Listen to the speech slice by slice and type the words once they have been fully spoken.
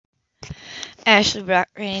Ashley Brock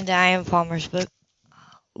reading Diane Palmer's book,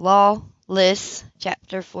 Lawless,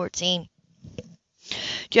 Chapter 14.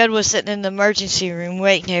 Judd was sitting in the emergency room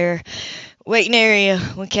waiting area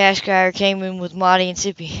when Cash Crier came in with Monty and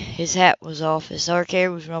Tippy. His hat was off, his dark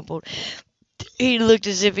hair was rumpled. He looked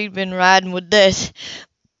as if he'd been riding with death.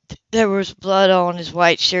 There was blood on his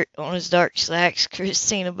white shirt, on his dark slacks,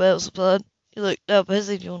 Christina Bell's blood. He looked up as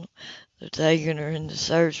he told him, "They're taking her into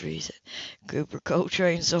surgery," he said. Cooper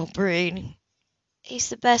Coltrane's operating. "He's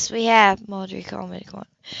the best we have," Marjorie commented.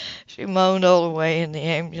 She moaned all the way in the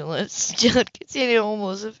ambulance. Judd continued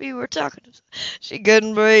almost as if he were talking to himself. She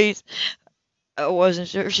couldn't breathe. I wasn't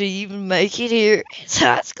sure she'd even make it here. His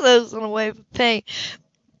eyes closed on a wave of pain.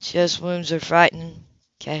 Chest wounds are frightening,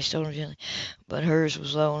 Cash told him gently, but hers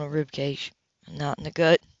was low in the rib cage, not in the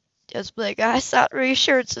gut. Judd's black eyes sought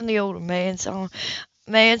reassurance in the older man's arm.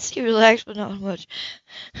 He relaxed, but not much.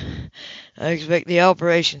 I expect the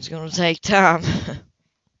operation's gonna take time.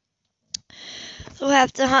 We'll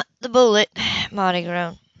have to hunt the bullet, Monty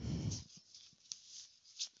groaned.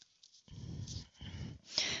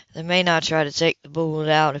 They may not try to take the bullet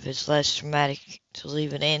out if it's less traumatic to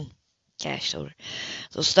leave it in, Cash told her.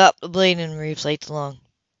 They'll stop the bleeding and reflate the lung.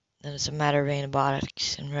 Then it's a matter of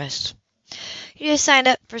antibiotics and rest. You just signed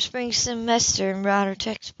up for spring semester and brought her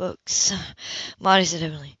textbooks, Monty said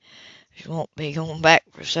heavily. She won't be going back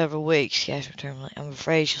for several weeks, Cash returned. I'm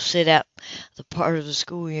afraid she'll sit out the part of the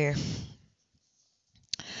school year.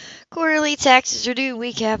 Quarterly taxes are due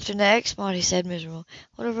week after next, Monty said, miserable.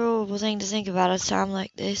 What a horrible thing to think about at a time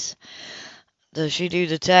like this. Does she do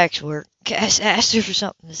the tax work? Cash asked her for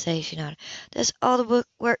something to say. She nodded. Does all the book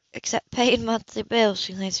work except paying monthly bills,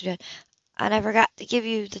 she answered Judd. I never got to give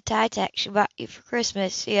you the tie tack she bought you for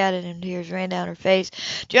Christmas, she added, and tears ran down her face.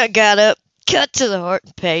 Judd got up, cut to the heart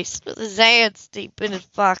and pace, with his hands deep in his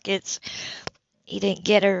pockets. He didn't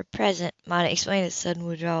get her a present, Monty explained his sudden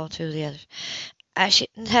withdrawal to the others. I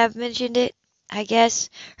shouldn't have mentioned it, I guess.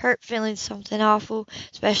 Hurt feeling something awful,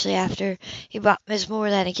 especially after he bought Miss Moore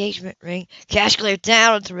that engagement ring. Cash glared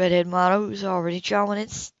down at the redhead model, who was already drawing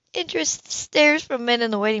its interest stares from men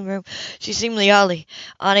in the waiting room. She seemed oddly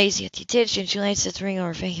uneasy at the attention. She glanced at the ring on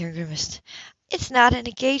her finger and grimaced. It's not an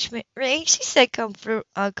engagement ring, she said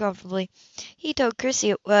uncomfortably. He told Chrissy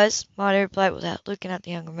it was, Monty replied without looking at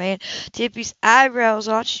the younger man. Tippy's eyebrows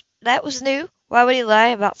arched. That was new. Why would he lie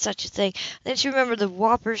about such a thing? Then she remembered the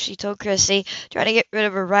whopper she told Chrissy, trying to get rid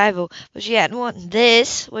of her rival. But she hadn't wanted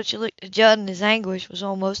this. When she looked at Judd, and his anguish was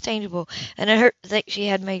almost tangible, and it hurt to think she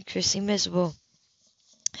had made Chrissy miserable.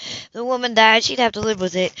 If the woman died, she'd have to live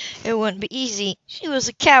with it. It wouldn't be easy. She was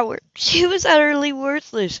a coward. She was utterly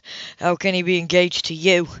worthless. How can he be engaged to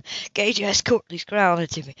you? Gage asked Courtney, scowling at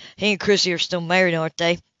Tippy. He and Chrissy are still married, aren't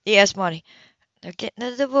they? Yes, Monty. They're getting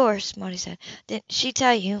a divorce, Monty said. Didn't she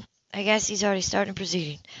tell you? I guess he's already started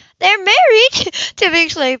proceeding. They're married? Tippy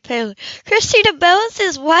exclaimed palely. Christina Bell is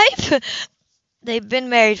his wife? They've been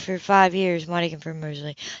married for 5 years, Monty confirmed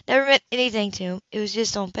mercilessly. Never meant anything to him. It was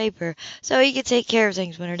just on paper, so he could take care of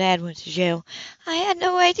things when her dad went to jail. I had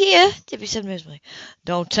no idea, Tippy said miserably.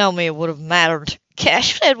 Don't tell me it would have mattered,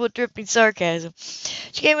 Cash said with dripping sarcasm.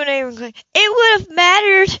 She came in and claimed, it would have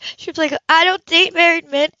mattered. She was like, I don't date married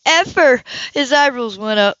men ever. His eyebrows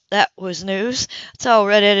went up. That was news. A tall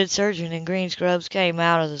red-headed surgeon in green scrubs came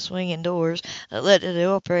out of the swinging doors that led to the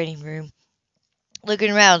operating room.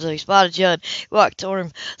 Looking around until he spotted Judd, he walked toward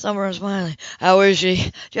him, somewhere smiling. How is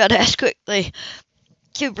she? Judd asked quickly.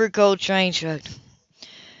 Cooper Coltrane shrugged.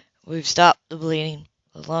 We've stopped the bleeding.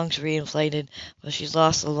 The lungs reinflated, but she's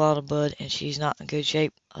lost a lot of blood, and she's not in good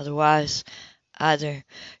shape otherwise either.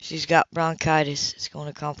 She's got bronchitis. It's going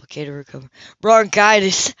to complicate her recovery.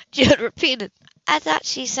 Bronchitis, Judd repeated. I thought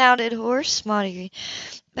she sounded hoarse, Monty agreed.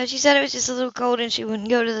 But she said it was just a little cold and she wouldn't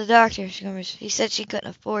go to the doctor. She said she couldn't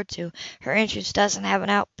afford to. Her entrance doesn't have an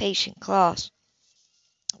outpatient clause.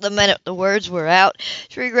 The minute the words were out,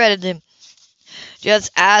 she regretted them.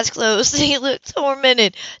 Judd's eyes closed and he looked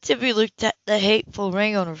tormented. Tippy looked at the hateful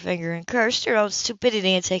ring on her finger and cursed her own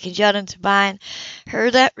stupidity in taking Judd into buying her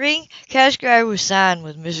that ring. Cash Crier was sighing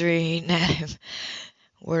with misery eating at him.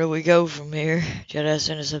 Where do we go from here? Judd asked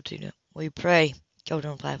in a subdued note. We pray.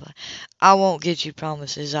 Children replied. I won't get you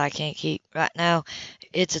promises I can't keep. Right now,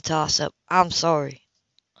 it's a toss-up. I'm sorry.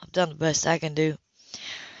 I've done the best I can do.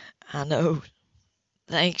 I know.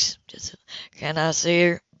 Thanks. Just, can I see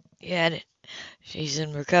her? You had it. She's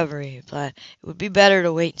in recovery, he replied. It would be better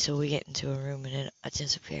to wait until we get into a room in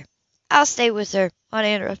intensive care. I'll stay with her,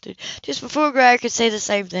 Monty interrupted, just before Grier could say the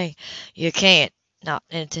same thing. You can't. Not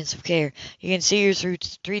in intensive care. You can see her through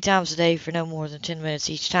 3 times a day for no more than 10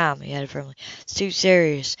 minutes each time, he added firmly. It's too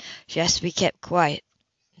serious. She has to be kept quiet.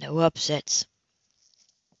 No upsets.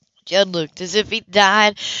 Judd looked as if he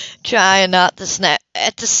died, trying not to snap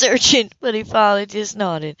at the surgeon, but he finally just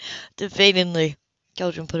nodded defeatedly.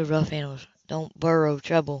 Coachman put a rough hand on his arm. Don't burrow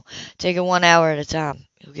trouble. Take it 1 hour at a time.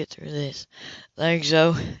 You'll get through this. Think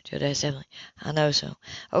so? Judd asked heavily. I know so.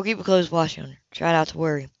 I'll keep a close watch on her. Try not to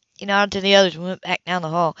worry. He nodded to the others and went back down the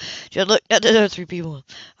hall. Judd looked at the other three people.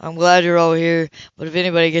 I'm glad you're all here, but if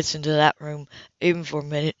anybody gets into that room, even for a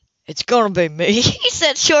minute, it's gonna be me, he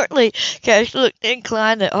said shortly. Cash looked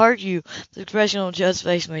inclined to argue. The expression on Judd's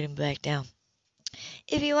face made him back down.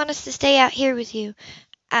 If you want us to stay out here with you,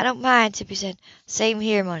 I don't mind, Tippy said. Same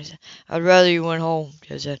here, Monty said. I'd rather you went home,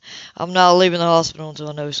 Judd said. I'm not leaving the hospital until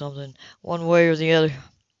I know something, one way or the other.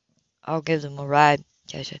 I'll give them a ride,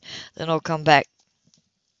 Cash said. Then I'll come back.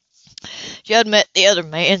 Judd met the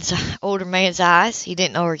older man's eyes. He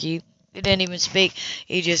didn't argue. He didn't even speak.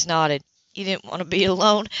 He just nodded. He didn't want to be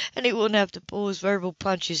alone, and he wouldn't have to pull his verbal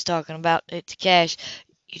punches talking about it to Cash.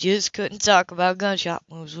 He just couldn't talk about gunshot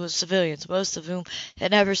wounds with civilians, most of whom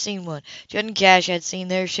had never seen one. Judd and Cash had seen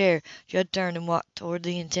their share. Judd turned and walked toward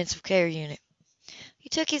the intensive care unit. You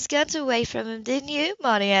took his guns away from him, didn't you?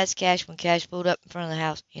 Monty asked Cash when Cash pulled up in front of the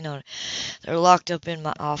house. You know, they're locked up in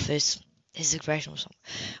my office. His expression was something.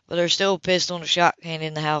 But there's still a pistol and a shotgun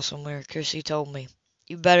in the house somewhere, Chrissy told me.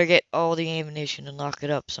 You better get all the ammunition and lock it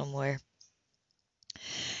up somewhere.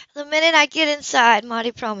 The minute I get inside,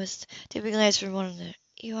 Monty promised. Tippy glanced from one another.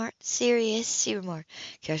 You aren't serious, he remarked.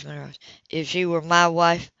 Cashman arose. If she were my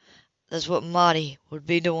wife, that's what Monty would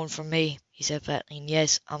be doing for me, he said flatly. And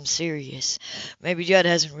yes, I'm serious. Maybe Judd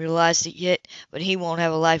hasn't realized it yet, but he won't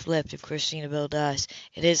have a life left if Christina Bell dies.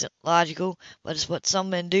 It isn't logical, but it's what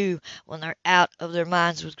some men do when they're out of their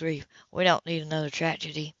minds with grief. We don't need another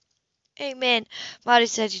tragedy. Amen, Monty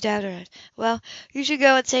said. She doubted her eyes. Well, you should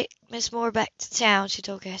go and take Miss Moore back to town, she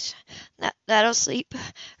told Cash. That'll sleep.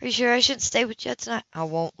 Are you sure I shouldn't stay with Judd tonight? I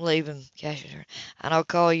won't leave him, Cash assured her. And I'll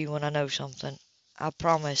call you when I know something. I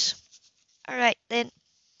promise. All right, then,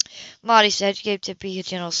 Maudie said. She gave Tippy a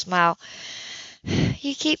gentle smile.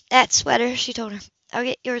 You keep that sweater, she told her. I'll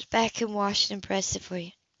get yours back and wash it and press it for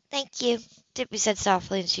you. Thank you, Tippy said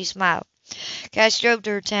softly, and she smiled. Cash drove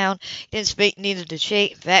to her town. He didn't speak, neither did she.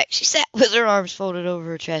 In fact, she sat with her arms folded over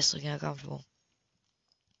her chest, looking uncomfortable.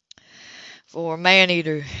 For a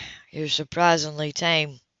man-eater, you're surprisingly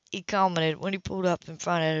tame, he commented when he pulled up in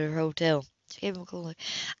front of her hotel. She gave him a cool look.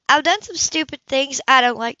 I've done some stupid things I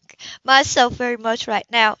don't like myself very much right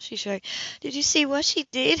now, she shrugged. Did you see what she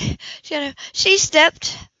did? She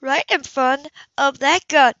stepped right in front of that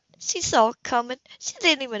gun. She saw it coming. She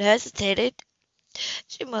didn't even hesitate.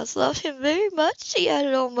 She must love him very much, she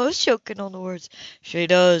added, almost choking on the words. She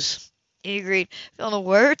does, he agreed, feeling the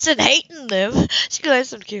words and hating them. She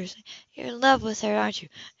glanced at him curiously. You're in love with her, aren't you?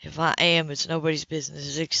 If I am, it's nobody's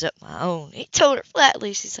business except my own, he told her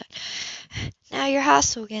flatly. She said, now you're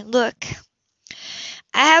hostile again. Look,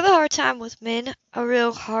 I have a hard time with men, a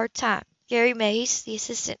real hard time. Gary Mays, the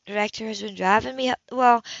assistant director, has been driving me up the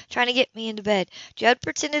wall, trying to get me into bed. Judd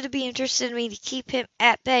pretended to be interested in me to keep him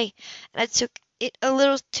at bay, and I took it a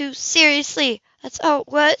little too seriously. That's all it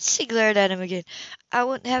was. She glared at him again. I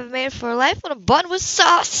wouldn't have a man for a life on a bun with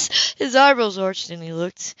sauce. His eyebrows arched, and he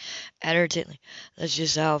looked at her intently. That's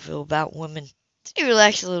just how I feel about women. She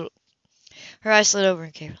relaxed a little. Her eyes slid over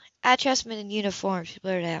and carefully. I trust men in uniform, she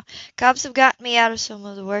blurted out. Cops have gotten me out of some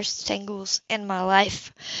of the worst tangles in my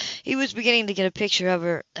life. He was beginning to get a picture of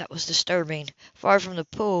her that was disturbing. Far from the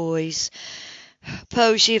pose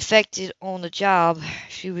she affected on the job,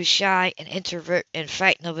 she was shy and introvert and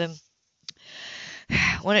frightened of him.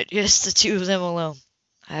 When it's just the two of them alone.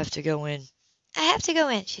 I have to go in. I have to go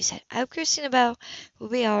in, she said. I hope Christina Bell will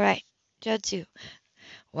be all right. Judd, too.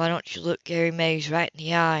 Why don't you look Gary Mays right in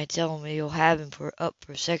the eye and tell him you'll have him up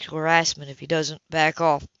for sexual harassment if he doesn't back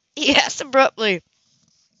off? He asked abruptly.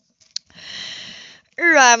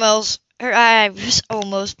 Her eyes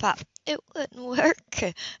almost popped. It wouldn't work.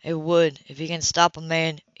 It would. If you can stop a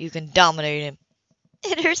man, you can dominate him.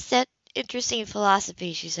 In her set, interesting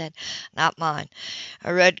philosophy, she said. Not mine. I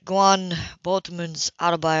read Juan Boltman's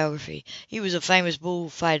autobiography. He was a famous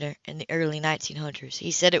bullfighter in the early 1900s. He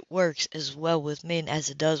said it works as well with men as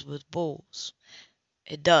it does with bulls.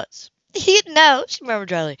 It does. You'd know, she murmured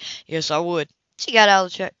dryly. Yes, I would. She got out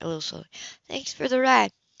of the truck a little slowly. Thanks for the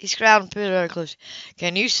ride. He scowled and peered at her close.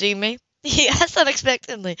 Can you see me? He asked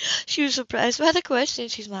unexpectedly. She was surprised by the question.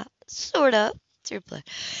 She smiled. Sort of, she replied.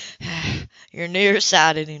 You're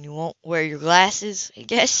nearsighted and you won't wear your glasses. I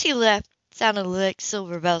guess she laughed. Sounded like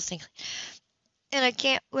Silver Bell tinkling. And I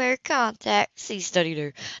can't wear contacts. He studied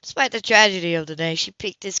her. Despite the tragedy of the day, she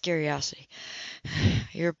piqued his curiosity.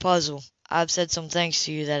 You're a puzzle. I've said some things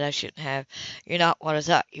to you that I shouldn't have. You're not what I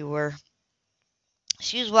thought you were."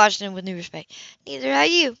 She was watching him with new respect. "Neither are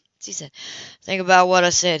you," she said. "Think about what I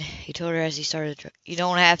said," he told her as he started the truck. "You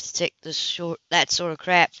don't have to take that sort of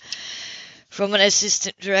crap from an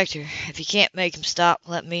assistant director. If you can't make him stop,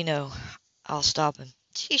 let me know. I'll stop him."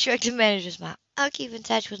 She shrugged and managed a smile. "I'll keep in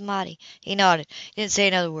touch with Marty." He nodded. He didn't say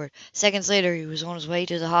another word. Seconds later, he was on his way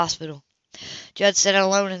to the hospital. Judd sat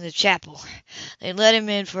alone in the chapel. They let him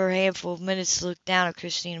in for a handful of minutes to look down at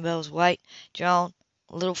Christine Bell's white, drawn,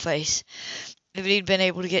 little face. If he'd been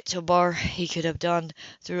able to get to a bar, he could have done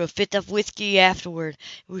through a fifth of whiskey afterward.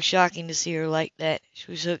 It was shocking to see her like that. She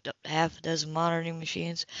was hooked up to half a dozen monitoring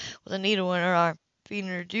machines, with a needle in her arm, feeding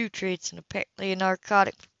her nutrients and apparently a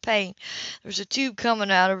narcotic for pain. There was a tube coming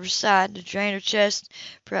out of her side to drain her chest.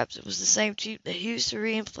 Perhaps it was the same tube that used to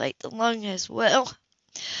reinflate the lung as well.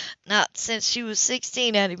 Not since she was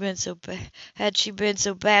 16 had she been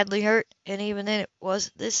so badly hurt, and even then it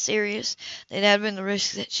wasn't this serious. There had been the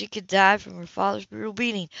risk that she could die from her father's brutal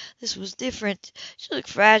beating. This was different. She looked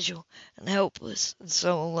fragile and helpless and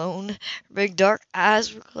so alone. Her big dark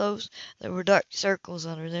eyes were closed. There were dark circles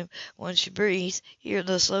under them. When she breathed, you heard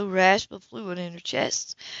the slow rasp of fluid in her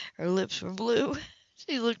chest. Her lips were blue.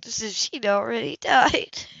 She looked as if she'd already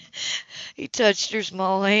died. He touched her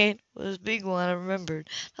small hand with his big one and remembered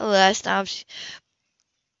the last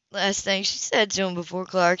thing she said to him before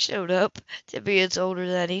Clark showed up. Tippy had told her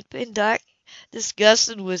that he'd been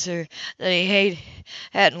disgusted with her, that he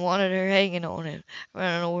hadn't wanted her hanging on him,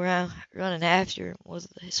 running around, running after him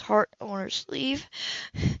with his heart on her sleeve.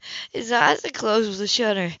 His eyes had closed with a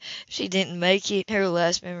shudder. If she didn't make it, her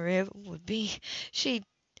last memory of him would be she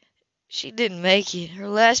didn't make it. Her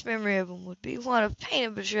last memory of him would be one of pain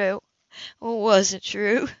and betrayal. Well, it wasn't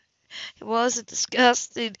true. He wasn't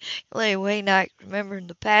disgusted. He lay awake night remembering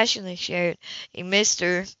the passion they shared. He missed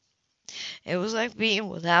her. It was like being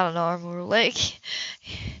without an arm or a leg.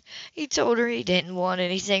 He told her he didn't want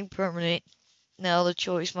anything permanent. Now the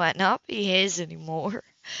choice might not be his anymore.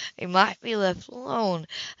 He might be left alone,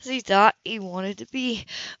 as he thought he wanted to be.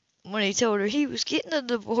 When he told her he was getting a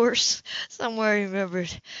divorce, somewhere he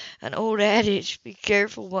remembered an old adage, "Be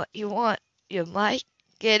careful what you want. You might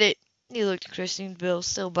get it." He looked at Christine Bell's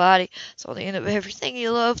still body, saw the end of everything he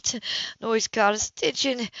loved. Noise caught his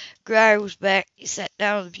attention. Grier was back. He sat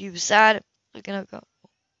down on the pew beside him, looking up.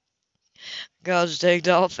 "God's ticked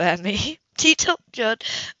off at me," he told Judd.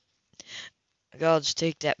 "God's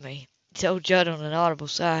ticked at me," he told Judd on an audible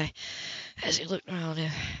sigh, as he looked around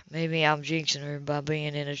him. "Maybe I'm jinxing her by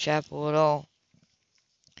being in a chapel at all."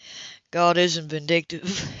 "God isn't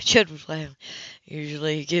vindictive," Judd was laughing.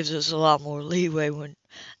 "Usually he gives us a lot more leeway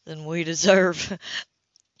than we deserve."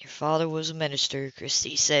 "Your father was a minister,"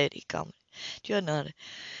 Christie said. He commented. Judd nodded.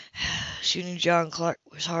 "Shooting John Clark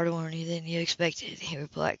was harder on you than you expected," he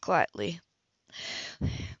replied quietly.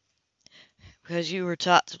 "Because you were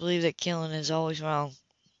taught to believe that killing is always wrong."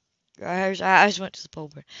 Grier's eyes went to the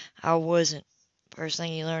pulpit. "I wasn't. First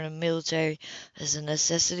thing you learn in the military is the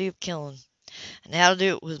necessity of killing, and how to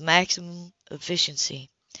do it with maximum efficiency.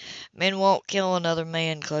 Men won't kill another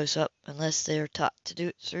man close up unless they are taught to do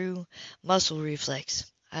it through muscle reflex.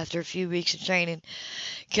 After a few weeks of training,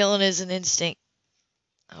 killing is an instinct.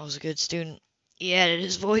 I was a good student," he added,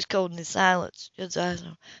 his voice cold in the silence. Judd's eyes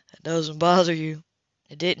on. "It doesn't bother you."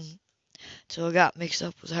 "It didn't. Till I got mixed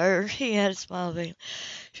up with her," he added, smiling.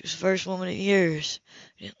 "She was the first woman in years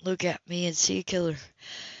who didn't look at me and see a killer.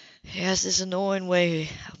 She has this annoying way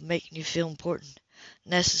of making you feel important,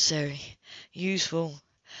 necessary, useful.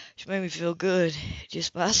 She made me feel good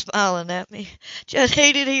just by smiling at me." Judd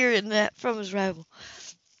hated hearing that from his rival.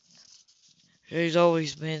 "She's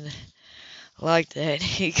always been like that,"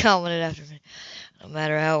 he commented after me. "No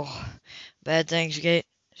matter how bad things get,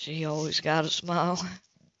 she always got a smile."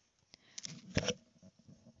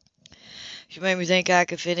 "She made me think I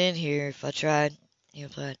could fit in here if I tried," he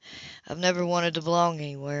replied. "I've never wanted to belong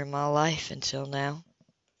anywhere in my life until now."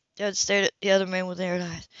 Judd stared at the other man with narrowed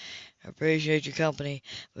eyes. "I appreciate your company,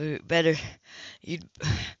 but you'd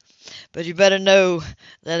better know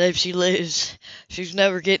that if she lives, she's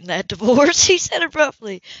never getting that divorce," he said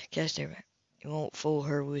abruptly. Cash stared back. "You won't fool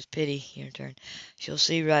her with pity," he returned. "She'll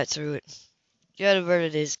see right through it." Judd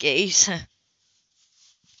averted his gaze.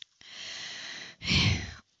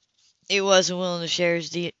 He wasn't willing to share his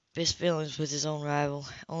deepest feelings with his own rival.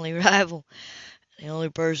 Only rival. The only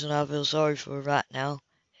person I feel sorry for right now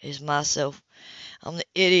is myself. I'm the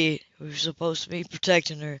idiot who's supposed to be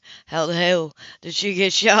protecting her. How the hell did she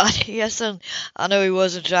get shot? Yes, and I know he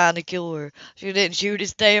wasn't trying to kill her. She didn't shoot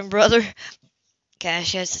his damn brother."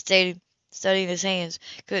 Cash hesitated. studying his hands.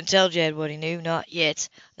 Couldn't tell Jed what he knew, not yet,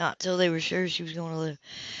 not till they were sure she was going to live.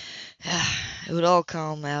 It would all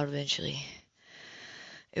come out eventually.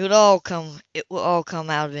 It will all come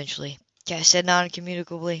out eventually. Cash said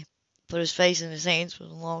noncommunicably, put his face in his hands with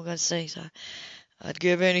a long unsteady sigh. I'd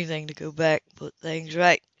give anything to go back, put things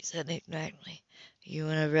right, he said enigmatically. You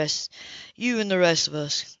and the rest of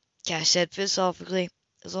us. Cash said philosophically.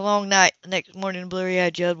 It was a long night. The next morning,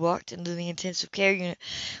 blurry-eyed Judd walked into the intensive care unit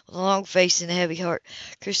with a long face and a heavy heart.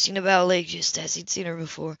 Christina Bell lay just as he'd seen her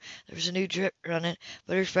before. There was a new drip running,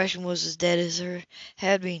 but her expression was as dead as her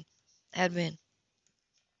had been.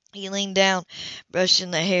 He leaned down,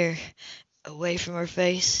 brushing the hair away from her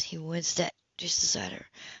face. He winced at just beside her.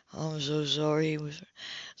 I'm so sorry, he whispered.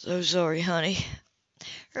 So sorry, honey.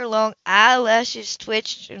 Her long eyelashes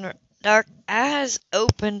twitched and her dark eyes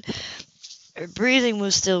opened. Her breathing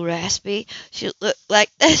was still raspy. She looked like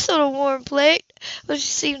this on a warm plate, but she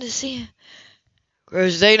seemed to see him.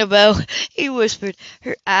 Christina Bell, he whispered,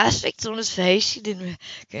 her eyes fixed on his face. She didn't.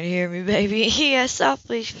 Can you hear me, baby? He asked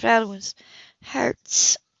softly. She frowned.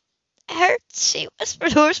 Hurts. She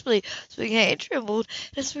whispered hoarsely. His big hand trembled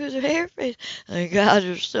and smoothed her hair. Thank God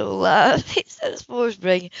you're still alive, he said, his voice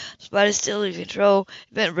breaking. Despite his still in control,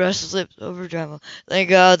 he bent and brushed his lips over her tremble. Thank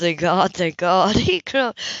God, thank God, thank God, he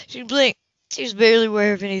groaned. She blinked. She was barely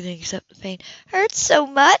aware of anything except the pain. Hurts so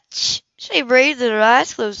much? She breathed and her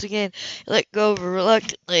eyes closed again. He let go of her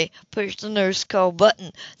reluctantly, pushed the nurse call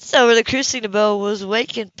button. So that Christina Bell was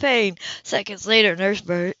awake in pain. Seconds later, nurse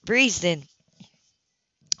breathed in,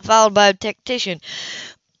 followed by a tactician,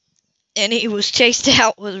 and he was chased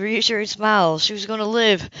out with a reassuring smile. She was going to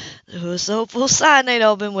live. It was the hopeful sign they'd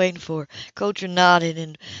all been waiting for. Coulter nodded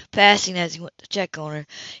in passing as he went to check on her.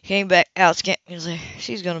 He came back out scampering.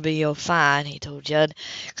 She's going to be fine, he told Judd,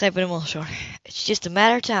 clamping him on the shoulder. It's just a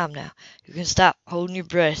matter of time now. You can stop holding your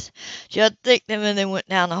breath. Judd thanked them and then went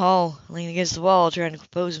down the hall, leaning against the wall, trying to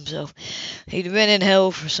compose himself. He'd been in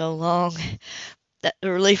hell for so long that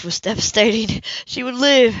the relief was devastating. She would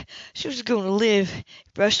live. She was going to live. He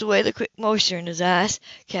brushed away the quick moisture in his eyes.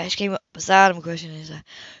 Cash came up beside him, questioning his eye.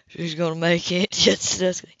 She's going to make it, just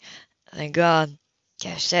duskily. Thank God,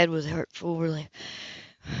 Cash said with hurtful relief.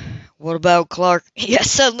 What about Clark?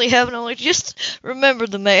 Yes, suddenly having only just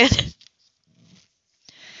remembered the man.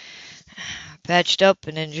 Patched up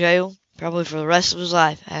and in jail, probably for the rest of his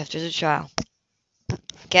life after the trial.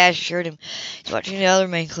 Cash assured him. He's watching the other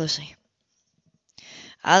man closely.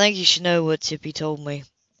 I think you should know what Tippy told me.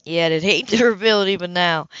 He added, hate to reveal it even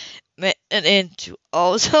now. Meant an end to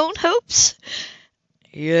all his own hopes.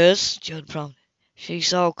 Yes, Judd prompted. She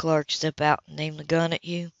saw Clark step out and aim the gun at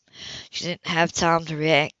you. She didn't have time to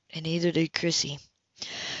react, and neither did Chrissy.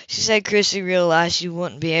 She said Chrissy realized you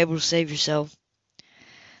wouldn't be able to save yourself.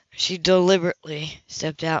 She deliberately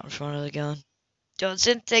stepped out in front of the gun. Judd's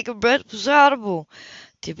intake of breath was audible.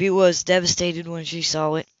 Tippy was devastated when she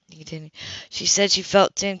saw it. He continued. She said she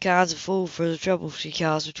felt 10 kinds of fool for the trouble she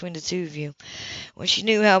caused between the two of you, when she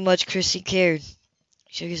knew how much Chrissy cared. He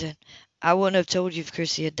shook his head. I wouldn't have told you if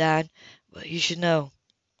Chrissy had died, but you should know.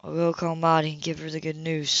 I'll go call Maudie and give her the good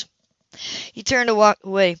news. He turned to walk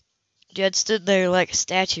away. Jed stood there like a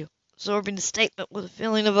statue, absorbing the statement with a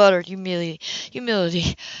feeling of utter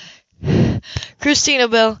humility. Christina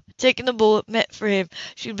Bell, taking the bullet meant for him,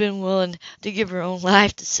 she'd been willing to give her own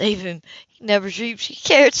life to save him. He never dreamed she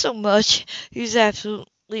cared so much. He was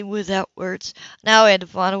absolutely without words. Now he had to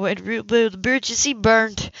find a way to rebuild the bridges he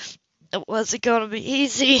burned. It wasn't going to be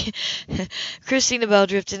easy. Christina Bell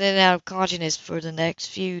drifted in and out of consciousness for the next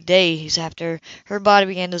few days after her body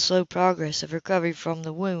began the slow progress of recovery from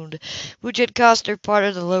the wound, which had cost her part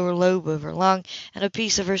of the lower lobe of her lung and a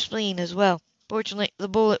piece of her spleen as well. Fortunately, the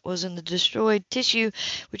bullet was in the destroyed tissue,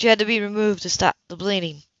 which had to be removed to stop the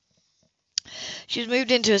bleeding. She was moved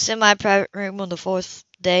into a semi-private room on the 4th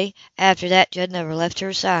day. After that, Judd never left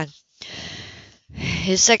her side.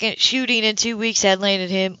 His second shooting in 2 weeks had landed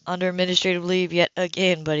him under administrative leave yet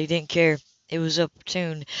again, but he didn't care. It was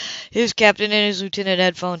opportune. His captain and his lieutenant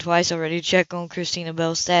had phoned twice already to check on Christina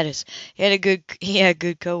Bell's status. He had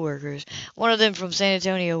good co-workers. One of them from San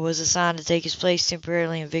Antonio was assigned to take his place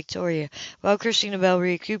temporarily in Victoria, while Christina Bell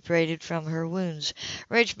recuperated from her wounds.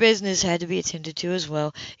 Ranch business had to be attended to as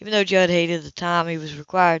well, even though Judd hated the time he was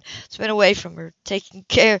required spent away from her, taking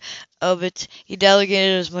care of it. He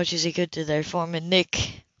delegated as much as he could to their foreman,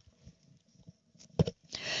 Nick.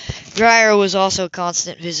 Grier was also a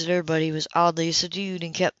constant visitor, but he was oddly subdued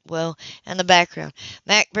and kept well in the background.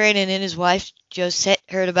 Mac Brandon and his wife, Josette,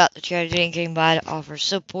 heard about the tragedy and came by to offer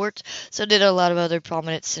support. So did a lot of other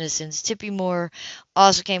prominent citizens. Tippy Moore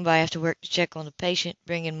also came by after work to check on the patient,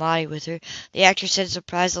 bringing Maudie with her. The actress had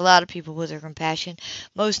surprised a lot of people with her compassion,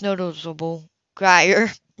 most noticeable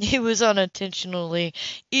Grier. He was unintentionally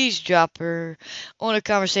eavesdropper on a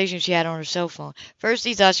conversation she had on her cell phone. First,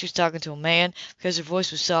 he thought she was talking to a man because her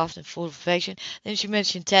voice was soft and full of affection. Then she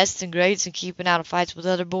mentioned tests and grades and keeping out of fights with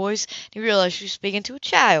other boys. He realized she was speaking to a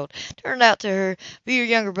child. Turned out to her be her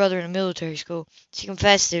younger brother in a military school. She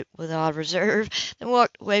confessed it with odd reserve, then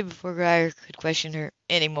walked away before Grier could question her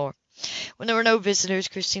any more. When there were no visitors,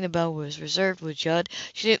 Christina Bell was reserved with Judd.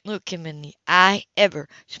 She didn't look him in the eye, ever.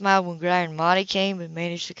 She smiled when Grier and Maudie came and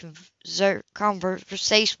managed to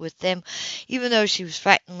converse with them, even though she was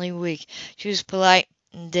frighteningly weak. She was polite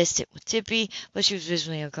and distant with Tippy, but she was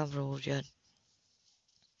visibly uncomfortable with Judd.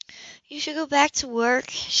 "You should go back to work,"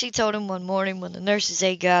 she told him one morning when the nurse's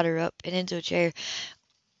aide got her up and into a chair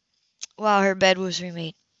while her bed was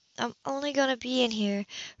remade. "I'm only going to be in here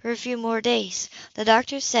for a few more days. The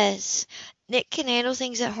doctor says Nick can handle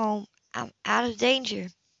things at home. I'm out of danger."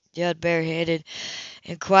 Judd, bareheaded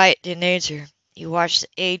and quiet, didn't answer. He watched the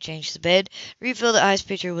aide change the bed, refill the ice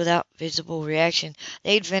pitcher without visible reaction.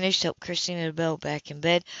 The aide finished, helped Christina Bell back in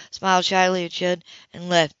bed, smiled shyly at Judd, and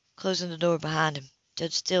left, closing the door behind him.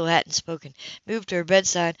 Judd still hadn't spoken. Moved to her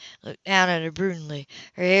bedside, looked down at her broodingly.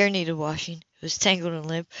 Her hair needed washing. It was tangled and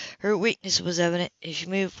limp. Her weakness was evident, and she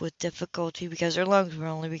moved with difficulty because her lungs were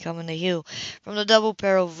only beginning to heal from the double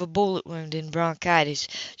peril of a bullet wound and bronchitis.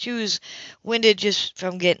 She was winded just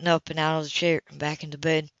from getting up and out of the chair and back into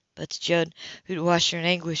bed. But to Judd, who'd watched her in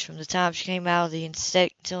anguish from the time she came out of the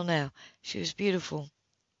anesthetic until now, she was beautiful.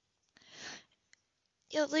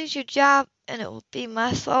 "You'll lose your job, and it will be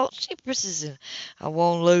my fault," she persisted. "I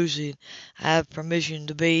won't lose it. I have permission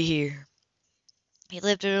to be here." He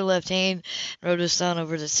lifted her left hand and wrote his son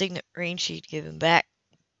over the signet ring she'd given back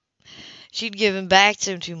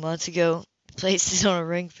to him 2 months ago. Placed it on her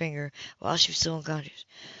ring finger while she was still unconscious.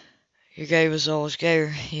 "You gave us all a scare,"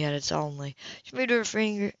 he added solemnly. She moved her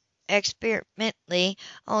finger experimentally,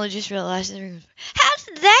 only just realizing the ring was. "How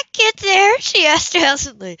did that get there?" she asked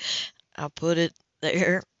drowsily. "I put it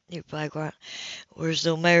there," he replied quietly. "We're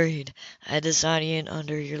still married. I had to sign you in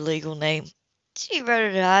under your legal name." She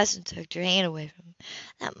averted her eyes and took her hand away from him.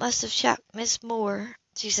 "That must have shocked Miss Moore,"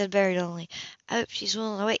 she said very dully. "I hope she's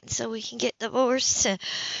willing to wait until we can get divorced."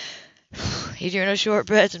 He drew a short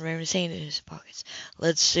breath and rammed his hand in his pockets.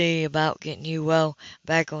 "Let's see about getting you well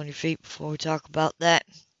back on your feet before we talk about that."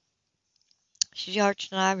 She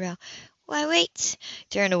arched an eyebrow. "Why wait?" He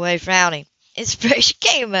turned away, frowning. Inspiration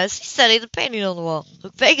came as he studied the painting on the wall.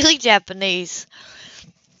 Looked vaguely Japanese.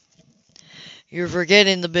 "You're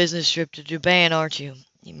forgetting the business trip to Japan, aren't you?"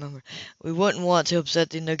 he murmured. "We wouldn't want to upset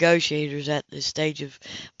the negotiators at this stage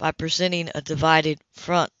by presenting a divided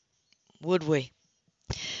front, would we?"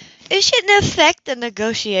 "It shouldn't affect the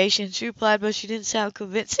negotiations," she replied, but she didn't sound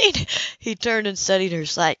convincing. He turned and studied her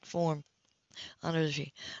slight form under the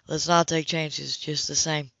tree. "Let's not take chances, just the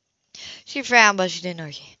same." She frowned, but she didn't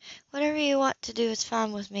argue. "Whatever you want to do is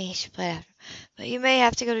fine with me," she played after him. "But you may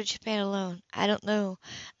have to go to Japan alone. I don't know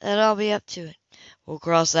that I'll be up to it." "We'll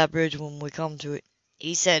cross that bridge when we come to it,"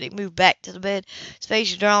 he said. He moved back to the bed, his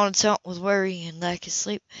face drawn and taut with worry and lack of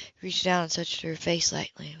sleep. He reached down and touched her face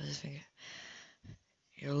lightly with his finger.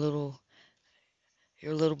 You're a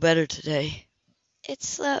little better today." "It's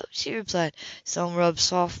slow," she replied. Some rubbed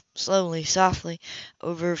softly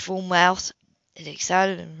over her full mouth. It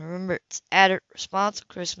excited and remembered its added response on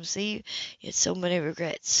Christmas Eve. He had so many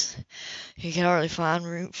regrets. He could hardly find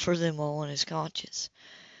room for them all in his conscience.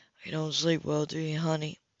 "You don't sleep well, do you,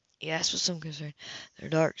 honey?" he asked with some concern. "There are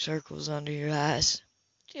dark circles under your eyes."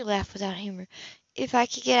 She laughed without humor. If I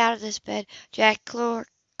could get out of this bed, Clark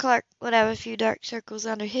would have a few dark circles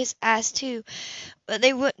under his eyes too, but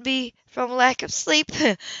they wouldn't be from lack of sleep.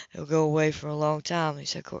 "He'll go away for a long time," he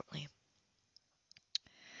said coldly.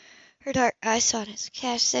 Her dark eyes sought his.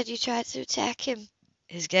 "Cash said you tried to attack him."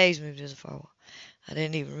 His gaze moved to the far wall. "I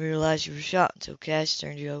didn't even realize you were shot until Cash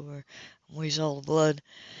turned you over and we saw the blood.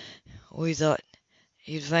 We thought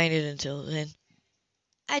you'd fainted until then."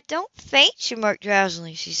 "I don't faint," she remarked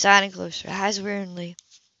drowsily. She sighed and closed her eyes wearily.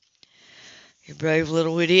 "You brave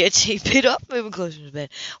little idiot," he beat up, moving closer to the bed.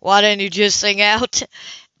 "Why didn't you just sing out?"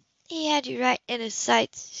 "He had you right in his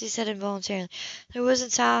sights," she said involuntarily. There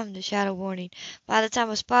wasn't time to shout a warning. By the time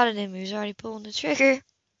I spotted him, he was already pulling the trigger.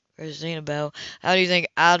 "Christina Bell, how do you think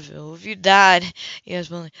I'd feel if you died?" he asked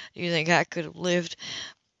bluntly. "Do you think I could have lived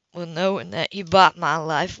Well, knowing that you bought my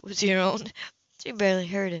life with your own. She barely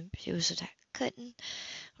heard him. She was so tired. Couldn't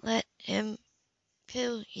let him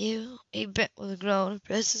kill you. He bent with a groan and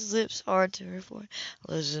pressed his lips hard to her forehead.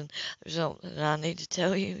 Listen, there's something I need to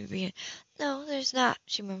tell you. He began. No, there's not,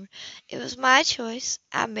 she murmured. It was my choice.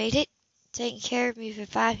 I made it. Taking care of me for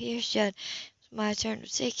 5 years, Judd. It's my turn to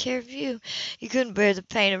take care of you. He couldn't bear the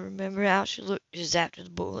pain of remembering how she looked just after the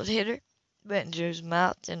bullet hit her. Bent into his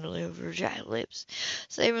mouth tenderly over her dry lips,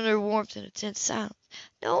 saving her warmth in a tense silence.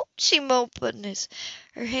 Don't, she moaned, putting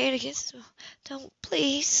her hand against his mouth. Don't,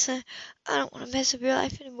 please. I don't want to mess up your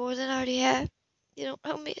life any more than I already have. You don't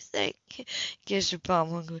owe me a thing. He kissed her palm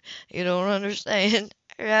hungrily. You don't understand.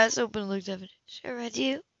 Her eyes open and looked up at him. Sure I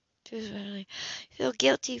do. She was finally. I feel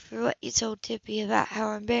guilty for what you told Tippy about how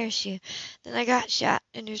I embarrassed you. Then I got shot,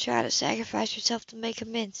 and you're trying to sacrifice yourself to make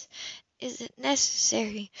amends. Is it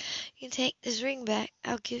necessary? You can take this ring back.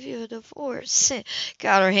 I'll give you a divorce.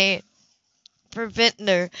 Got her hand, preventing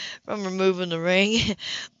her from removing the ring,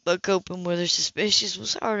 but coping with her suspicions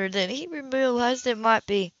was harder than he realized it might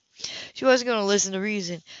be. She wasn't going to listen to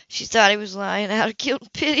reason. She thought he was lying out of guilt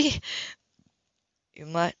and pity. You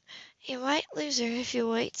might You might lose her if you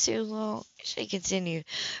wait too long, she continued,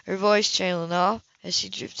 her voice trailing off as she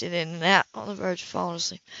drifted in and out on the verge of falling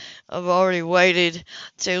asleep. I've already waited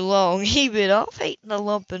too long. He bit off, hating the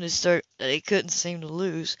lump in his throat that he couldn't seem to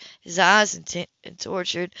lose, his eyes intent and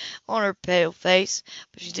tortured on her pale face.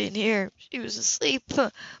 But she didn't hear him. She was asleep.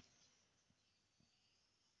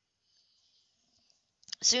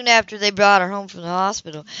 Soon after they brought her home from the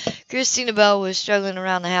hospital, Christina Bell was struggling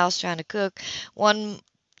around the house trying to cook. One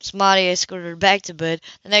Smotty escorted her back to bed.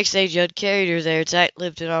 The next day, Judd carried her there,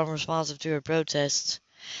 tight-lipped and unresponsive to her protests.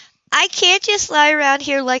 I can't just lie around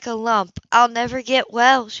here like a lump. I'll never get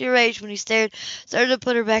well, she raged when he started to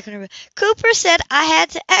put her back on her bed. Cooper said I had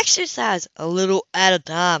to exercise a little at a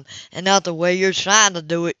time, and not the way you're trying to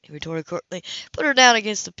do it, he retorted curtly. Put her down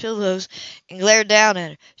against the pillows and glared down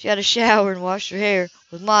at her. She had a shower and washed her hair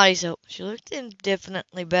with Maudie's help. She looked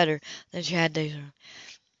infinitely better than she had days ago.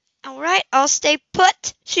 All right, I'll stay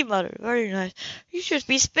put, she muttered. Very nice. You should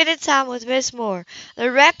be spending time with Miss Moore.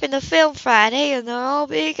 They're wrapping the film Friday, and they'll all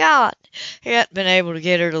be gone. He hadn't been able to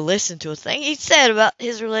get her to listen to a thing he said about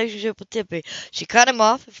his relationship with Tippy. She cut him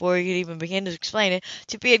off before he could even begin to explain it.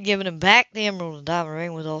 Tippy had given him back the emerald and diamond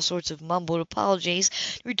ring with all sorts of mumbled apologies.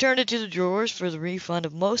 He returned it to the drawers for the refund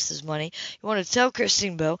of most of his money. He wanted to tell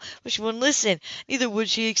Christine Bell, but she wouldn't listen. Neither would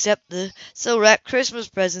she accept the so-wrapped Christmas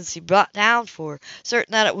presents he brought down for her,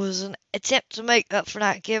 certain that it was an attempt to make up for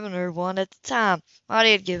not giving her one at the time.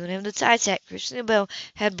 Maudie had given him the tie tack Christina Bell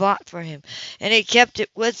had bought for him, and he kept it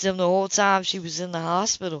with him the whole time she was in the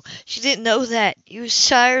hospital. She didn't know that. He was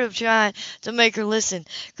tired of trying to make her listen.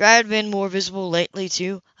 Cry had been more visible lately,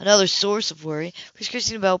 too, another source of worry, because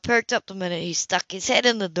Christina Bell perked up the minute he stuck his head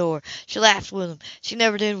in the door. She laughed with him. She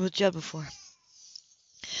never did with Judd before.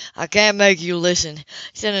 I can't make you listen, he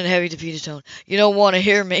said in a heavy, defeated tone. You don't want to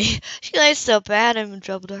hear me. She glanced up at him in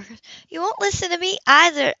troubled darkness. You won't listen to me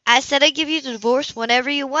either. I said I'd give you the divorce whenever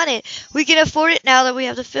you want it. We can afford it now that we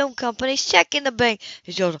have the film company's check in the bank.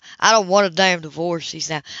 He told her, I don't want a damn divorce, he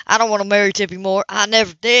snapped. I don't want to marry Tippy Moore. I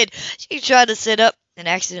never did. She tried to sit up and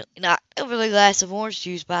accidentally knocked over the glass of orange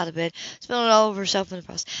juice by the bed, spilling it all over herself in the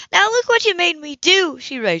process. Now look what you made me do,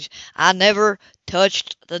 she raged. I never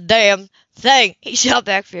touched the damn thing, he shot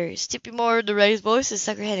back furious. Tippy Moore heard the raised voice and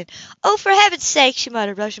stuck her head in. Oh, for heaven's sake, she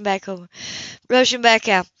muttered, rushing back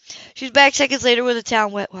out. She was back seconds later with a towel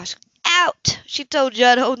and wet wash. Out, she told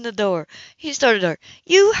Judd, holding the door. He started dark.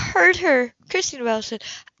 You hurt her, Christina Bell said.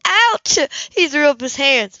 Out! He threw up his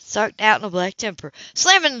hands, sarked out in a black temper,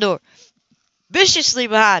 slamming the door viciously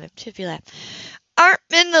behind him. Tippy laughed. Aren't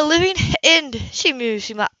in the living end, she mused.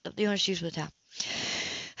 She mopped up the orange juice with a towel.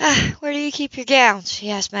 Where do you keep your gowns? She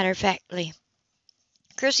asked matter-of-factly.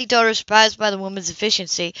 Kirsty told her, surprised by the woman's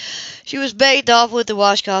efficiency. She was bathed off with the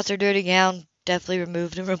washcloth, her dirty gown deftly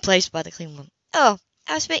removed and replaced by the clean one. Oh,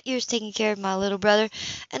 I've spent years taking care of my little brother,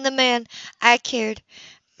 and the man I cared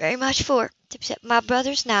very much for, except my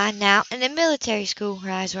brother's 9 now and in military school. Her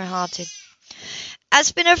eyes were haunted. I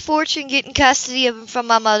spent a fortune getting custody of him from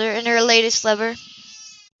my mother and her latest lover.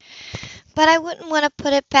 But I wouldn't want to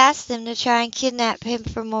put it past them to try and kidnap him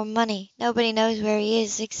for more money. Nobody knows where he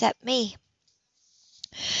is except me.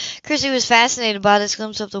 Chrissy was fascinated by this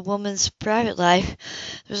glimpse of the woman's private life.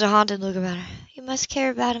 There was a haunted look about her. You must care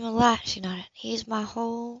about him a lot, she nodded. He is my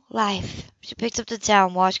whole life. She picked up the towel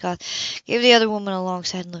and washcloth, gave the other woman a long,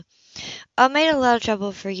 sad look. I made a lot of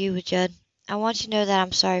trouble for you with Judd. I want you to know that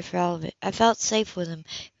I'm sorry for all of it. I felt safe with him.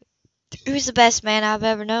 He was the best man I've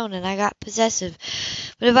ever known, and I got possessive.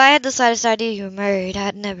 But if I had the slightest idea you were married,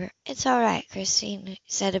 I'd never. It's all right, Christine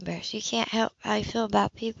said, embarrassed. You can't help how you feel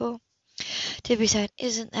about people. Tippy said,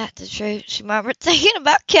 "Isn't that the truth?" She murmured, thinking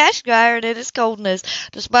about Kashgar and his coldness,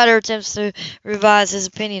 despite her attempts to revise his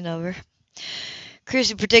opinion of her.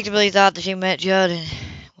 Chrissy predictably thought that she meant Judd and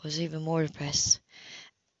was even more depressed.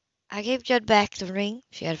 "I gave Judd back the ring,"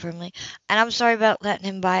 she added firmly, "and I'm sorry about letting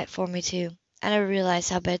him buy it for me, too. I never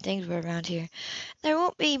realized how bad things were around here." "There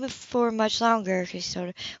won't be for much longer," Chrissy told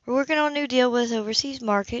her. "We're working on a new deal with the overseas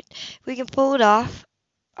market. If we can pull it off,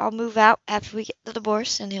 I'll move out after we get the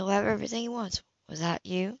divorce, and he'll have everything he wants." "Was that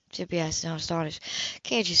you?" Chippy asked, now astonished.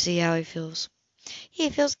 "Can't you see how he feels?" "He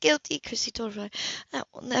feels guilty," Chrissy told her. "That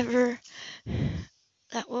will never,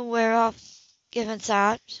 that will wear off. Give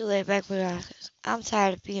inside." She lay back with her eyes. "I'm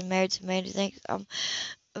tired of being married to a man who thinks of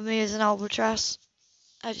me as an albatross.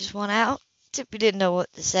 I just want out." Tippy didn't know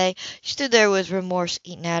what to say. She stood there with remorse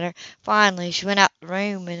eating at her. Finally, she went out the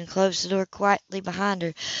room and closed the door quietly behind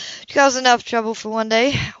her. She caused enough trouble for one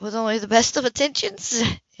day, with only the best of intentions.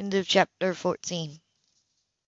 End of chapter 14.